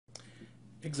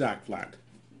exact flat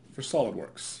for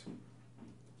SolidWorks.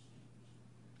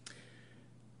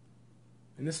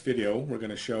 In this video, we're going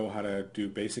to show how to do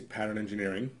basic pattern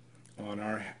engineering on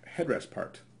our headrest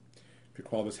part. If you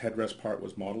recall, this headrest part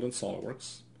was modeled in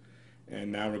SolidWorks,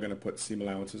 and now we're going to put seam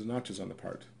allowances and notches on the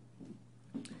part.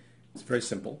 It's very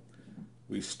simple.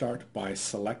 We start by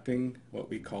selecting what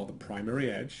we call the primary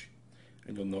edge,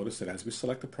 and you'll notice that as we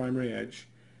select the primary edge,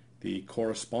 the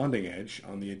corresponding edge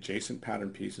on the adjacent pattern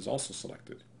piece is also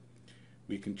selected.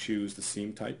 We can choose the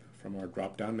seam type from our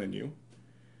drop-down menu.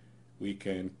 We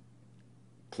can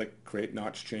click Create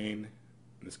Notch Chain.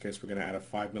 In this case, we're going to add a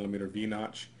 5mm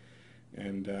V-notch,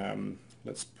 and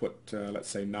let's put, let's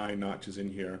say, 9 notches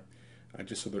in here,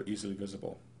 just so they're easily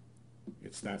visible.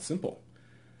 It's that simple.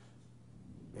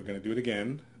 We're going to do it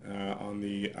again on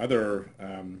the other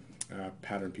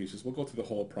pattern pieces. We'll go through the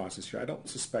whole process here. I don't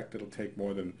suspect it'll take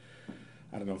more than,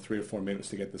 I don't know, 3 or 4 minutes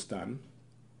to get this done.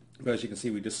 But as you can see,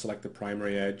 we just select the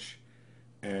primary edge,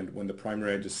 and when the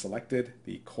primary edge is selected,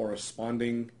 the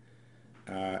corresponding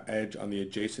edge on the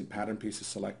adjacent pattern piece is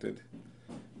selected,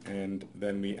 and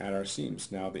then we add our seams.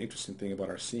 Now, the interesting thing about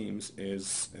our seams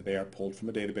is they are pulled from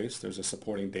a database. There's a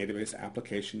supporting database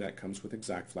application that comes with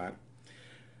ExactFlat.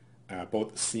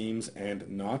 Both seams and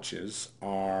notches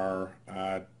are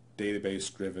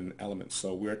database-driven elements.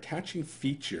 So we're attaching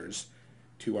features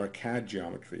to our CAD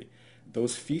geometry.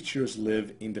 Those features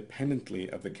live independently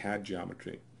of the CAD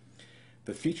geometry.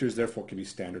 The features, therefore, can be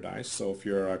standardized. So if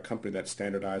you're a company that's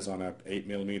standardized on a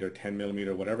 8mm,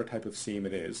 10mm, whatever type of seam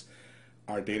it is,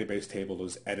 our database table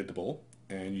is editable,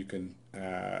 and you can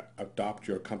adopt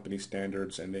your company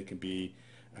standards, and they can be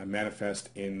manifest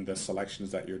in the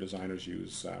selections that your designers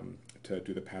use to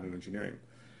do the pattern engineering.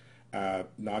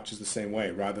 Notch is the same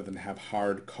way. Rather than have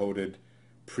hard-coded,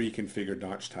 pre-configured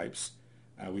notch types,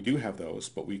 we do have those,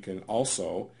 but we can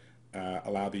also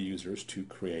allow the users to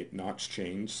create notch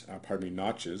chains,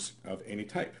 notches of any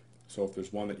type. So if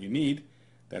there's one that you need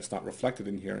that's not reflected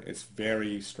in here, it's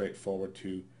very straightforward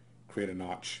to create a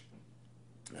notch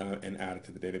and add it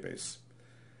to the database.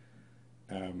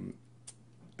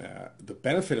 The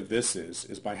benefit of this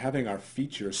is by having our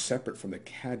features separate from the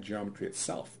CAD geometry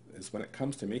itself is when it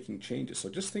comes to making changes. So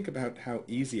just think about how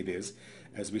easy it is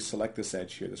as we select this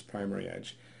edge here, this primary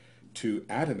edge, to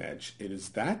add an edge. It is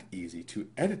that easy to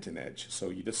edit an edge. So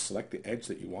you just select the edge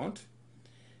that you want.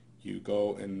 You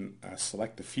go and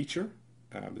select the feature,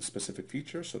 the specific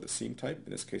feature, so the seam type,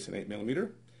 in this case an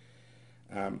 8mm.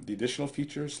 The additional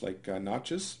features like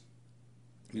notches,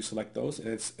 you select those, and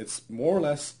it's more or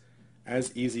less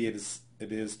as easy as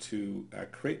it is to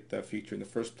create the feature in the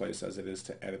first place as it is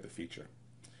to edit the feature.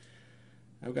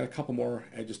 I've got a couple more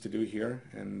edges to do here,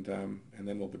 and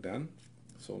then we'll be done.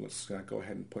 So let's go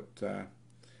ahead and put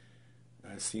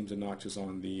seams and notches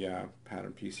on the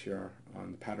pattern piece here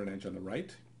on the pattern edge on the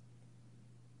right.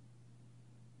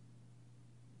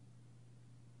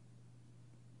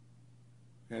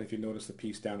 And if you notice the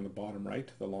piece down in the bottom right,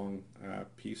 the long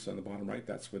piece on the bottom right,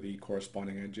 that's where the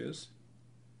corresponding edge is.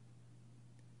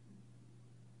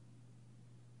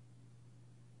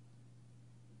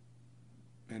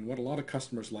 And what a lot of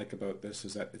customers like about this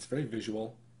is that it's very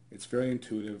visual, it's very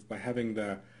intuitive. By having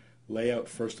the layout,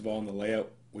 first of all, and the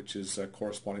layout which is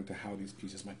corresponding to how these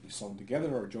pieces might be sewn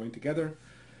together or joined together,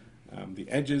 the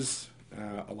edges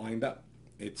aligned up.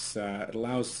 It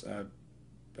allows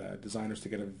designers to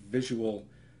get a visual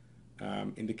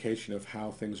indication of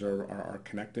how things are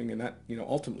connecting, and that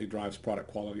ultimately drives product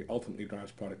quality, ultimately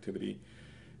drives productivity,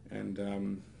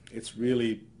 and it's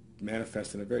really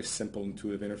manifest in a very simple,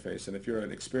 intuitive interface. And if you're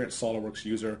an experienced SolidWorks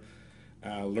user,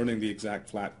 learning the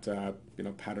ExactFlat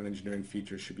pattern engineering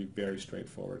features should be very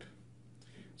straightforward.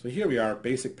 So here we are,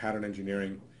 basic pattern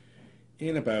engineering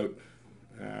in about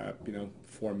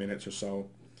 4 minutes or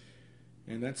so,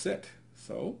 and that's it.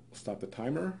 So stop the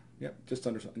timer. Yep, just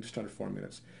under 4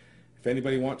 minutes. If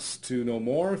anybody wants to know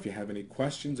more, if you have any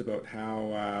questions about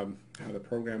how the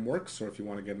program works, or if you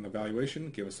want to get an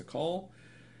evaluation, give us a call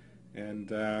and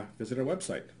visit our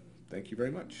website. Thank you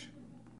very much.